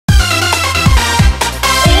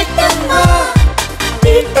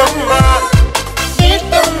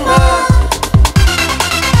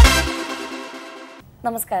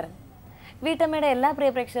നമസ്കാരം. വീട്ടമ്മയുടെ എല്ലാ പ്രിയ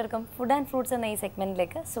പ്രേക്ഷകർക്കും ഫുഡ് ആൻഡ് ഫ്രൂട്ട്സ് എന്ന ഈ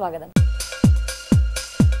സെഗ്മെന്റിലേക്ക് സ്വാഗതം.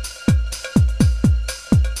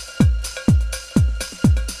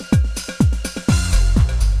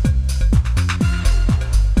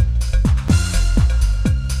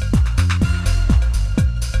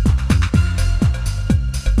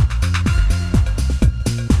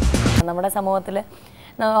 നമ്മുടെ സമൂഹത്തിൽ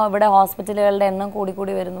ഇവിടെ ഹോസ്പിറ്റലുകളുടെ എണ്ണം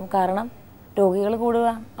കൂടി വരുന്നു. കാരണം രോഗികൾ കൂടുക.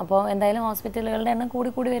 അപ്പോൾ എന്തായാലും ഹോസ്പിറ്റലുകളുടെ എണ്ണം കൂടി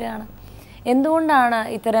വരികയാണ്. എന്തുകൊണ്ടാണ്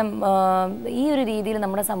ഇത്തരം ഈ ഒരു രീതിയിൽ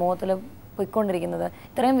നമ്മുടെ സമൂഹത്തിൽ പോയിക്കൊണ്ടിരിക്കുന്നത്?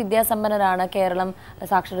 ഇത്രയും വിദ്യാസമ്പന്നരാണ്, കേരളം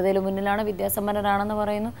സാക്ഷരതയിൽ മുന്നിലാണ്, വിദ്യാസമ്പന്നരാണെന്ന്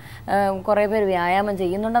പറയുന്നു, കുറേ പേർ വ്യായാമം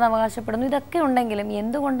ചെയ്യുന്നുണ്ടെന്ന് അവകാശപ്പെടുന്നു. ഇതൊക്കെ ഉണ്ടെങ്കിലും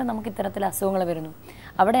എന്തുകൊണ്ട് നമുക്ക് ഇത്തരത്തിൽ അസുഖങ്ങൾ വരുന്നു?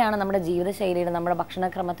 അവിടെയാണ് നമ്മുടെ ജീവിതശൈലിയുടെ, നമ്മുടെ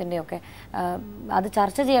ഭക്ഷണക്രമത്തിൻ്റെയൊക്കെ അത്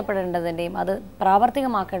ചർച്ച ചെയ്യപ്പെടേണ്ടതിൻ്റെയും അത്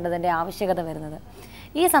പ്രാവർത്തികമാക്കേണ്ടതിൻ്റെ ആവശ്യകത വരുന്നത്.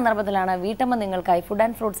 ഈ സന്ദർഭത്തിലാണ് വീട്ടമ്മ നിങ്ങൾക്കായി ഫുഡ്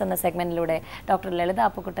ആൻഡ് ഫ്രൂട്ട്സ് എന്ന സെഗ്മെൻറ്റിലൂടെ ഡോക്ടർ ലളിത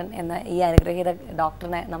അപ്പുക്കുട്ടൻ എന്ന ഈ അനുഗ്രഹീത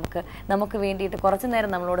ഡോക്ടറിനെ നമുക്ക് വേണ്ടിയിട്ട് കുറച്ചു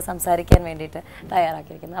നേരം നമ്മളോട് സംസാരിക്കാൻ വേണ്ടിയിട്ട്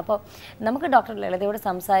തയ്യാറാക്കിയിരിക്കുന്നത്. അപ്പോൾ നമുക്ക് ഡോക്ടർ ലളിതയോട്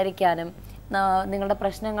സംസാരിക്കാനും നിങ്ങളുടെ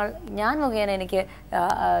പ്രശ്നങ്ങൾ ഞാൻ മുഖേന എനിക്ക്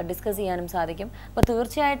ഡിസ്കസ് ചെയ്യാനും സാധിക്കും. അപ്പോൾ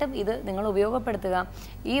തീർച്ചയായിട്ടും ഇത് നിങ്ങൾ ഉപയോഗപ്പെടുത്തുക.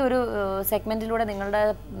 ഈ ഒരു സെഗ്മെൻറ്റിലൂടെ നിങ്ങളുടെ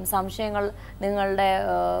സംശയങ്ങൾ, നിങ്ങളുടെ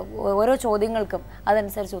ഓരോ ചോദ്യങ്ങൾക്കും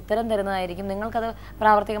അതനുസരിച്ച് ഉത്തരം തരുന്നതായിരിക്കും. നിങ്ങൾക്കത്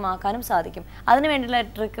പ്രാവർത്തികമാക്കാനും സാധിക്കും. അതിനു വേണ്ടിയുള്ള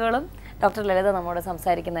ട്രിക്കുകളും ഡോക്ടർ ലളിത നമ്മോട്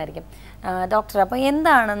സംസാരിക്കുന്നതായിരിക്കും. ഡോക്ടർ, അപ്പോൾ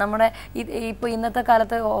എന്താണ് നമ്മുടെ ഇപ്പോൾ ഇന്നത്തെ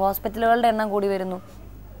കാലത്ത് ഹോസ്പിറ്റലുകളുടെ എണ്ണം കൂടി വരുന്നു,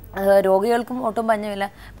 രോഗികൾക്കും ഒട്ടും പഞ്ഞമില്ല.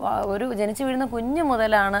 ഒരു ജനിച്ചു വീഴുന്ന കുഞ്ഞു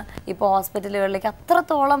മുതലാണ് ഇപ്പോൾ ഹോസ്പിറ്റലുകളിലേക്ക്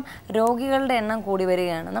അത്രത്തോളം രോഗികളുടെ എണ്ണം കൂടി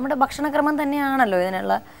വരികയാണ്. നമ്മുടെ ഭക്ഷണക്രമം തന്നെയാണല്ലോ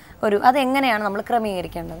ഇതിനുള്ള അതെങ്ങനെയാണ് നമ്മൾ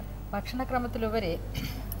ക്രമീകരിക്കേണ്ടത്? ഭക്ഷണക്രമത്തിലുപരി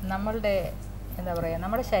നമ്മളുടെ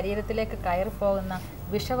നമ്മുടെ ശരീരത്തിലേക്ക് കയറിപ്പോകുന്ന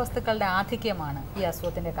വിഷവസ്തുക്കളുടെ ആധിക്യമാണ് ഈ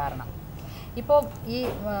അസുഖത്തിൻ്റെ കാരണം. ഇപ്പോൾ ഈ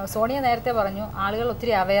സോണിയ നേരത്തെ പറഞ്ഞു, ആളുകൾ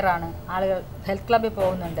ഒത്തിരി അവെയറാണ്, ആളുകൾ ഹെൽത്ത് ക്ലബ്ബിൽ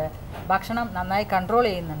പോകുന്നുണ്ട്, ഭക്ഷണം നന്നായി കൺട്രോൾ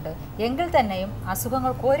ചെയ്യുന്നുണ്ട്. എങ്കിൽ തന്നെയും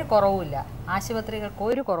അസുഖങ്ങൾക്ക് ഒരു കുറവുമില്ല, ആശുപത്രികൾക്ക്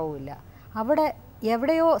ഒരു കുറവുമില്ല. അവിടെ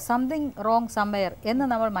എവിടെയോ സംതിങ് റോങ് സംവെയർ എന്ന്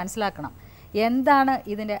നമ്മൾ മനസ്സിലാക്കണം. എന്താണ്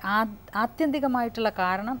ഇതിൻ്റെ ആത്യന്തികമായിട്ടുള്ള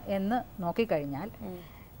കാരണം എന്ന് നോക്കിക്കഴിഞ്ഞാൽ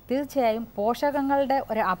തീർച്ചയായും പോഷകങ്ങളുടെ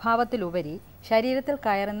ഒരു അഭാവത്തിലുപരി ശരീരത്തിൽ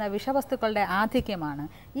കയറുന്ന വിഷവസ്തുക്കളുടെ ആധിക്യമാണ്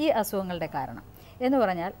ഈ അസുഖങ്ങളുടെ കാരണം. എന്ന്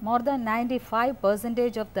പറഞ്ഞാൽ more than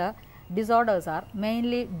 95% of the disorders are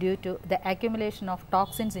mainly due to the accumulation of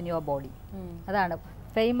toxins in your body. അതാണ്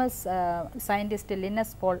ഫേമസ് സയൻറ്റിസ്റ്റ്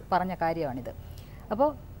ലിനസ് പോൾ പറഞ്ഞ കാര്യമാണിത്. അപ്പോൾ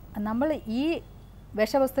നമ്മൾ ഈ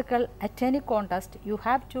വിഷവസ്തുക്കൾ at any contest you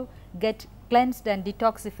have to get cleansed and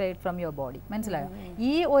ഡിറ്റോക്സിഫൈഡ് from your body. മനസ്സിലായോ?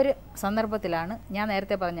 ഈ ഒരു സന്ദർഭത്തിലാണ് ഞാൻ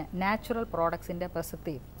നേരത്തെ പറഞ്ഞ നാച്ചുറൽ പ്രോഡക്ട്സിൻ്റെ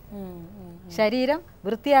പ്രസക്തിയും ശരീരം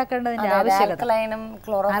വൃത്തിയാക്കേണ്ടതിൻ്റെ ആവശ്യകത.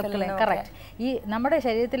 കറക്റ്റ്. ഈ നമ്മുടെ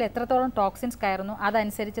ശരീരത്തിൽ എത്രത്തോളം ടോക്സിൻസ് കയറുന്നു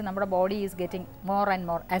അതനുസരിച്ച് നമ്മുടെ body is getting more and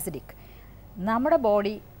more acidic. നമ്മുടെ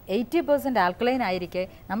ബോഡി 80% ആൽക്കലൈൻ ആയിരിക്കെ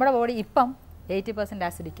നമ്മുടെ ബോഡി ഇപ്പം 80%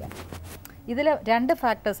 ആസിഡിക്കാണ്. ഇതിൽ രണ്ട്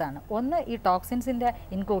ഫാക്ടേഴ്സാണ്. ഒന്ന് ഈ ടോക്സിൻസിൻ്റെ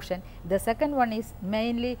inclusion, the second one is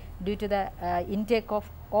mainly due to the intake of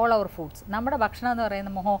all our foods. നമ്മുടെ ഭക്ഷണം എന്ന്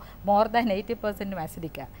പറയുന്ന മോർ ദാൻ 80%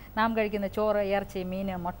 ആസിഡിക്കാണ്. നാം കഴിക്കുന്ന ചോറ്, ഇറച്ചി, മീൻ,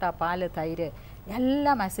 മുട്ട, പാല്, തൈര്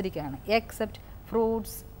എല്ലാം ആസിഡിക്കാണ്, except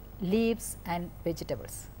fruits, leaves and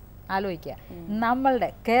vegetables. ആലോചിക്കുക,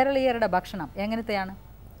 നമ്മളുടെ കേരളീയരുടെ ഭക്ഷണം എങ്ങനത്തെയാണ്?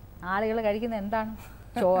 ആളുകൾ കഴിക്കുന്നത് എന്താണ്?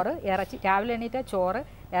 ചോറ്, ഇറച്ചി. രാവിലെ എണീറ്റാൽ ചോറ്,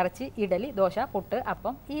 ഇറച്ചി, ഇഡലി, ദോശ, പുട്ട്,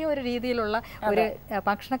 അപ്പം, ഈ ഒരു രീതിയിലുള്ള ഒരു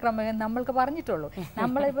ഭക്ഷണക്രമം നമ്മൾക്ക് പറഞ്ഞിട്ടുള്ളൂ.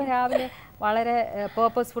 നമ്മളിപ്പോൾ രാവിലെ വളരെ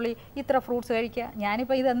പേർപ്പസ്ഫുള്ളി ഇത്ര ഫ്രൂട്ട്സ് കഴിക്കുക.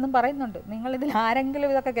 ഞാനിപ്പോൾ ഇതെന്നും പറയുന്നുണ്ട്, നിങ്ങളിതിൽ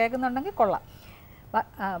ആരെങ്കിലും ഇതൊക്കെ കേൾക്കുന്നുണ്ടെങ്കിൽ കൊള്ളാം.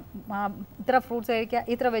 ഇത്ര ഫ്രൂട്ട്സ് കഴിക്കുക,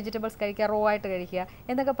 ഇത്ര വെജിറ്റബിൾസ് കഴിക്കുക, റോ ആയിട്ട് കഴിക്കുക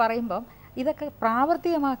എന്നൊക്കെ പറയുമ്പം ഇതൊക്കെ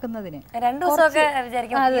പ്രാവർത്തികമാക്കുന്നതിന് അത്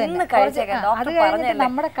കഴിഞ്ഞിട്ട്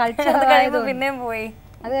നമ്മുടെ കൾച്ചർ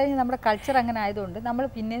അത് കഴിഞ്ഞ് നമ്മുടെ കൾച്ചർ അങ്ങനെ ആയതുകൊണ്ട് നമ്മൾ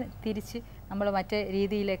പിന്നെ തിരിച്ച് നമ്മൾ മറ്റേ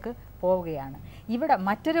രീതിയിലേക്ക് പോവുകയാണ്. ഇവിടെ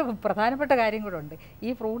മറ്റൊരു പ്രധാനപ്പെട്ട കാര്യം കൂടെ ഉണ്ട്. ഈ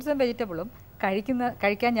ഫ്രൂട്ട്സും വെജിറ്റബിളും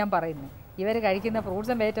കഴിക്കാൻ ഞാൻ പറയുന്നു, ഇവർ കഴിക്കുന്ന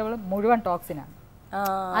ഫ്രൂട്ട്സും വെജിറ്റബിളും മുഴുവൻ ടോക്സിനാണ്.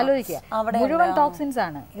 ആലോചിക്കുക, മുഴുവൻ ടോക്സിൻസ്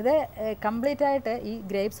ആണ് ഇത്. കംപ്ലീറ്റ് ആയിട്ട് ഈ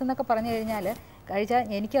ഗ്രേപ്സ് എന്നൊക്കെ പറഞ്ഞു കഴിഞ്ഞാൽ കഴിച്ചാൽ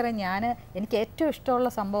എനിക്കറിയാം, എനിക്ക് ഏറ്റവും ഇഷ്ടമുള്ള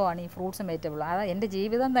സംഭവമാണ് ഈ ഫ്രൂട്ട്സും വെജിറ്റബിളും. അത് എൻ്റെ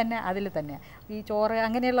ജീവിതം തന്നെ അതിൽ തന്നെയാണ്. ഈ ചോറ്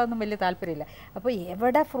അങ്ങനെയുള്ളതൊന്നും വലിയ താല്പര്യമില്ല. അപ്പോൾ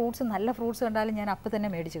എവിടെ ഫ്രൂട്ട്സ്, നല്ല ഫ്രൂട്ട്സ് കണ്ടാലും ഞാൻ അപ്പം തന്നെ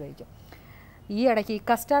മേടിച്ച് കഴിക്കും. ഈ ഇടയ്ക്ക് ഈ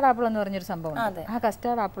കസ്റ്റാർഡ് ആപ്പിൾ എന്ന് പറഞ്ഞൊരു സംഭവം, ആ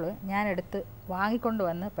കസ്റ്റാർഡ് ആപ്പിൾ ഞാൻ എടുത്ത് വാങ്ങിക്കൊണ്ട്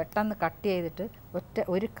വന്ന് പെട്ടെന്ന് കട്ട് ചെയ്തിട്ട്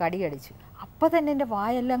ഒരു കടി അടിച്ചു. അപ്പം തന്നെ എൻ്റെ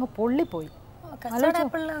വായെല്ലാം അങ്ങ് പൊള്ളിപ്പോയി.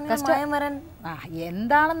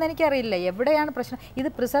 എന്താണെന്ന് എനിക്കറിയില്ല, എവിടെയാണ് പ്രശ്നം. ഇത്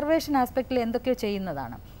പ്രിസർവേഷൻ ആസ്പെക്റ്റിൽ എന്തൊക്കെയോ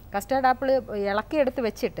ചെയ്യുന്നതാണ്. കസ്റ്റാർഡ് ആപ്പിൾ ഇളക്കിയെടുത്ത്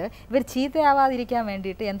വെച്ചിട്ട് ഇവർ ചീത്തയാവാതിരിക്കാൻ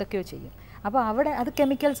വേണ്ടിയിട്ട് എന്തൊക്കെയോ ചെയ്യും. അപ്പോൾ അവിടെ അത്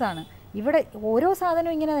കെമിക്കൽസാണ്. ഇവിടെ ഓരോ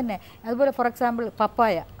സാധനവും ഇങ്ങനെ തന്നെ. അതുപോലെ ഫോർ എക്സാമ്പിൾ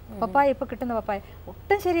പപ്പായ, പപ്പായ ഇപ്പോൾ കിട്ടുന്ന പപ്പായ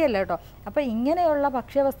ഒട്ടും ശരിയല്ല കേട്ടോ. അപ്പോൾ ഇങ്ങനെയുള്ള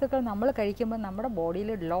ഭക്ഷ്യവസ്തുക്കൾ നമ്മൾ കഴിക്കുമ്പോൾ നമ്മുടെ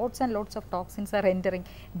ബോഡിയിൽ lots and lots of toxins are entering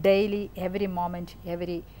daily, every moment,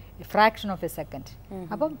 every fraction of A second.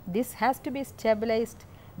 അപ്പം this has to B stabilised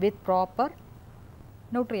with proper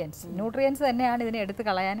nutrients തന്നെയാണ് ഇതിനെ എടുത്ത്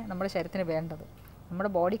കളയാൻ നമ്മുടെ ശരീരത്തിന് വേണ്ടത്. നമ്മുടെ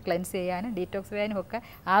ബോഡി ക്ലെൻസ് ചെയ്യാനും ഡീറ്റോക്സ് ചെയ്യാനും ഒക്കെ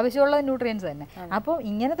ആവശ്യമുള്ള ന്യൂട്രിയൻസ് തന്നെ. അപ്പോൾ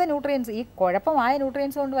ഇങ്ങനത്തെ ന്യൂട്രിയൻസ്, ഈ കുഴപ്പമായ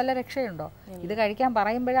ന്യൂട്രിയൻസ് കൊണ്ട് വല്ല രക്ഷയുണ്ടോ? ഇത് കഴിക്കാൻ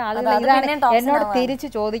പറയുമ്പോഴേ ആളുകൾ ഇതാണ് എന്നോട് തിരിച്ച്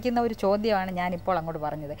ചോദിക്കുന്ന ഒരു ചോദ്യമാണ് ഞാനിപ്പോൾ അങ്ങോട്ട്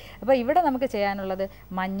പറഞ്ഞത്. അപ്പോൾ ഇവിടെ നമുക്ക് ചെയ്യാനുള്ളത്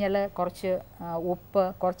മഞ്ഞൾ, കുറച്ച് ഉപ്പ്,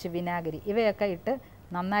 കുറച്ച് വിനാഗിരി ഇവയൊക്കെ ഇട്ട്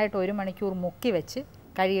നന്നായിട്ട് 1 മണിക്കൂർ മുക്കി വെച്ച്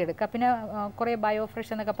കഴുകിയെടുക്കുക. പിന്നെ കുറേ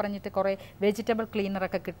ബയോഫ്രഷ് എന്നൊക്കെ പറഞ്ഞിട്ട് കുറേ വെജിറ്റബിൾ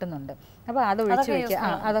ക്ലീനറൊക്കെ കിട്ടുന്നുണ്ട്. അപ്പോൾ അത് ഒഴിച്ച് വയ്ക്കുക.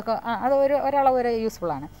 അതൊക്കെ അത് ഒരളവ് വരെ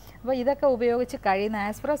യൂസ്ഫുള്ളാണ്. അപ്പോൾ ഇതൊക്കെ ഉപയോഗിച്ച് കഴിയുന്ന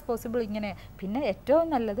ആസ് ഫാർ ആസ് പോസിബിൾ ഇങ്ങനെ. പിന്നെ ഏറ്റവും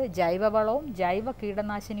നല്ലത് ജൈവവളവും ജൈവ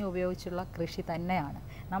കീടനാശിനിയും ഉപയോഗിച്ചുള്ള കൃഷി തന്നെയാണ്.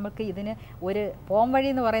 നമുക്ക് ഇതിന് ഒരു പോംവഴി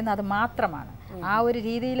എന്ന് പറയുന്നത് അത് മാത്രമാണ്. ആ ഒരു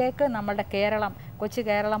രീതിയിലേക്ക് നമ്മുടെ കൊച്ചു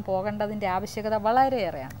കേരളം പോകേണ്ടതിൻ്റെ ആവശ്യകത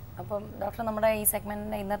വളരെയേറെയാണ്. അപ്പം ഡോക്ടർ, നമ്മുടെ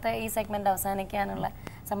ഇന്നത്തെ ഈ സെഗ്മെൻറ്റ് അവസാനിക്കാനുള്ള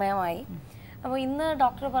സമയമായി. അപ്പോൾ ഇന്ന്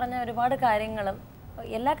ഡോക്ടർ പറഞ്ഞ ഒരുപാട് കാര്യങ്ങളും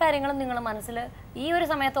എല്ലാ കാര്യങ്ങളും നിങ്ങൾ മനസ്സിൽ ഈ ഒരു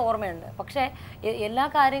സമയത്ത് ഓർമ്മയുണ്ട്. പക്ഷേ എല്ലാ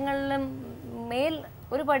കാര്യങ്ങളിലും മേൽ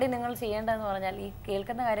ഒരു പടി നിങ്ങൾ ചെയ്യേണ്ടതെന്ന് പറഞ്ഞാൽ ഈ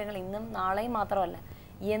കേൾക്കുന്ന കാര്യങ്ങൾ ഇന്നും നാളെയും മാത്രമല്ല,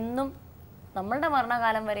 എന്നും നമ്മളുടെ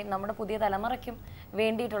മരണകാലം വരെയും നമ്മുടെ പുതിയ തലമുറയ്ക്കും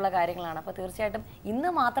വേണ്ടിയിട്ടുള്ള കാര്യങ്ങളാണ്. അപ്പോൾ തീർച്ചയായിട്ടും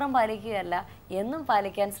ഇന്ന് മാത്രം പാലിക്കുകയല്ല, എന്നും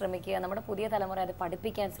പാലിക്കാൻ ശ്രമിക്കുക, നമ്മുടെ പുതിയ തലമുറ അത്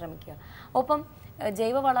പഠിപ്പിക്കാൻ ശ്രമിക്കുക. ഒപ്പം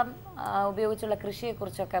ജൈവവളം ഉപയോഗിച്ചുള്ള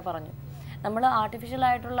കൃഷിയെക്കുറിച്ചൊക്കെ പറഞ്ഞു. നമ്മൾ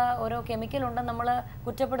ആർട്ടിഫിഷ്യലായിട്ടുള്ള ഓരോ കെമിക്കൽ ഉണ്ടെന്ന് നമ്മൾ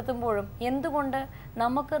കുറ്റപ്പെടുത്തുമ്പോഴും എന്തുകൊണ്ട്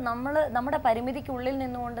നമ്മുടെ പരിമിതിക്കുള്ളിൽ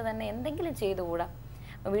നിന്നുകൊണ്ട് തന്നെ എന്തെങ്കിലും ചെയ്തുകൂടാ?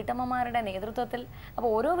 വീട്ടമ്മമാരുടെ നേതൃത്വത്തിൽ അപ്പോൾ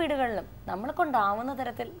ഓരോ വീടുകളിലും നമ്മളെ കൊണ്ടാവുന്ന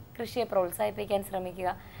തരത്തിൽ കൃഷിയെ പ്രോത്സാഹിപ്പിക്കാൻ ശ്രമിക്കുക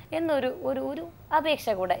എന്നൊരു അപേക്ഷ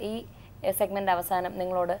കൂടെ ഈ സെഗ്മെൻ്റ് അവസാനം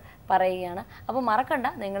നിങ്ങളോട് പറയുകയാണ്. അപ്പോൾ മറക്കണ്ട,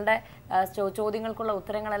 നിങ്ങളുടെ ചോദ്യങ്ങൾക്കുള്ള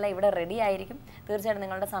ഉത്തരങ്ങളെല്ലാം ഇവിടെ റെഡി ആയിരിക്കും. തീർച്ചയായിട്ടും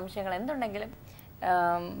നിങ്ങളുടെ സംശയങ്ങൾ എന്തുണ്ടെങ്കിലും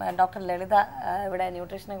ഡോക്ടർ ലളിത ഇവിടെ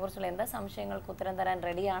ന്യൂട്രീഷനെ കുറിച്ചുള്ള എന്താ സംശയങ്ങൾക്ക് ഉത്തരം തരാൻ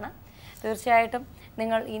റെഡിയാണ്. തീർച്ചയായിട്ടും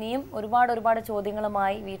നിങ്ങൾ ഇനിയും ഒരുപാട്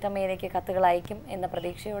ചോദ്യങ്ങളുമായി വീട്ടമ്മയിലേക്ക് കത്തുകൾ അയക്കും എന്ന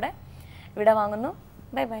പ്രതീക്ഷയോടെ ഇവിടെ വാങ്ങുന്നു.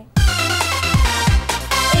 Bye bye.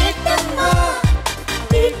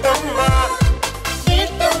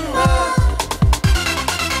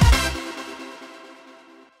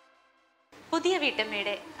 പുതിയ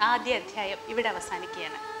വീട്ടമ്മയുടെ ആദ്യ അധ്യായം ഇവിടെ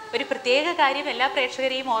അവസാനിക്കുകയാണ്. ഒരു പ്രത്യേക കാര്യം എല്ലാ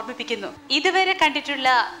പ്രേക്ഷകരെയും ഓർമ്മിപ്പിക്കുന്നു. ഇതുവരെ കണ്ടിട്ടുള്ള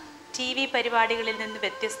TV പരിപാടികളിൽ നിന്ന്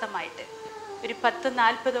വ്യത്യസ്തമായിട്ട് ഒരു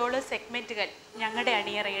 10-40ഓളം സെഗ്മെന്റുകൾ ഞങ്ങളുടെ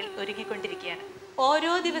അണിയറയിൽ ഒരുങ്ങിക്കൊണ്ടിരിക്കുകയാണ്.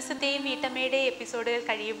 ഓരോ ദിവസത്തെയും വീട്ടമ്മയുടെ എപ്പിസോഡുകൾ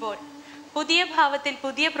കഴിയുമ്പോൾ പുതിയ ഭാവത്തിൽ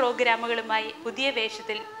പുതിയ പ്രോഗ്രാമുകളുമായി പുതിയ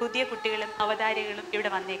വേഷത്തിൽ പുതിയ കുട്ടികളും അവതാരകളും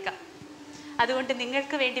ഇവിടെ വന്നേക്കാം. അതുകൊണ്ട്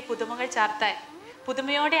നിങ്ങൾക്ക് വേണ്ടി പുതുമകൾ ചാർത്താൻ,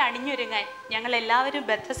 പുതുമയോടെ അണിഞ്ഞൊരുങ്ങാൻ ഞങ്ങൾ എല്ലാവരും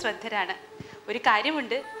ബദ്ധശ്രദ്ധരാണ്. ഒരു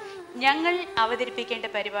കാര്യമുണ്ട്, ഞങ്ങൾ അവതരിപ്പിക്കേണ്ട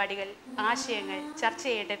പരിപാടികൾ, ആശയങ്ങൾ, ചർച്ച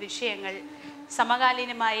ചെയ്യേണ്ട വിഷയങ്ങൾ,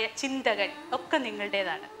 സമകാലീനമായ ചിന്തകൾ ഒക്കെ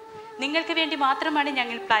നിങ്ങളുടേതാണ്. നിങ്ങൾക്ക് വേണ്ടി മാത്രമാണ്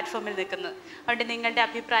ഞങ്ങൾ പ്ലാറ്റ്ഫോമിൽ നിൽക്കുന്നത്. അതുകൊണ്ട് നിങ്ങളുടെ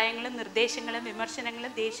അഭിപ്രായങ്ങളും നിർദ്ദേശങ്ങളും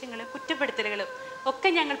വിമർശനങ്ങളും ദേഷ്യങ്ങളും കുറ്റപ്പെടുത്തലുകളും ഒക്കെ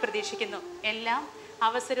ഞങ്ങൾ പ്രതീക്ഷിക്കുന്നു. എല്ലാം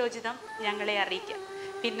അവസരോചിതം ഞങ്ങളെ അറിയിക്കുക.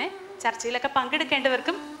 പിന്നെ ചർച്ചയിലൊക്കെ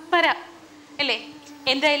പങ്കെടുക്കേണ്ടവർക്കും വരാം അല്ലേ?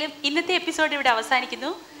 എന്തായാലും ഇന്നത്തെ എപ്പിസോഡ് ഇവിടെ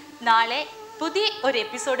അവസാനിക്കുന്നു. നാളെ പുതിയ ഒരു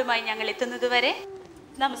എപ്പിസോഡുമായി ഞങ്ങൾ എത്തുന്നത് വരെ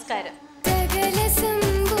നമസ്കാരം.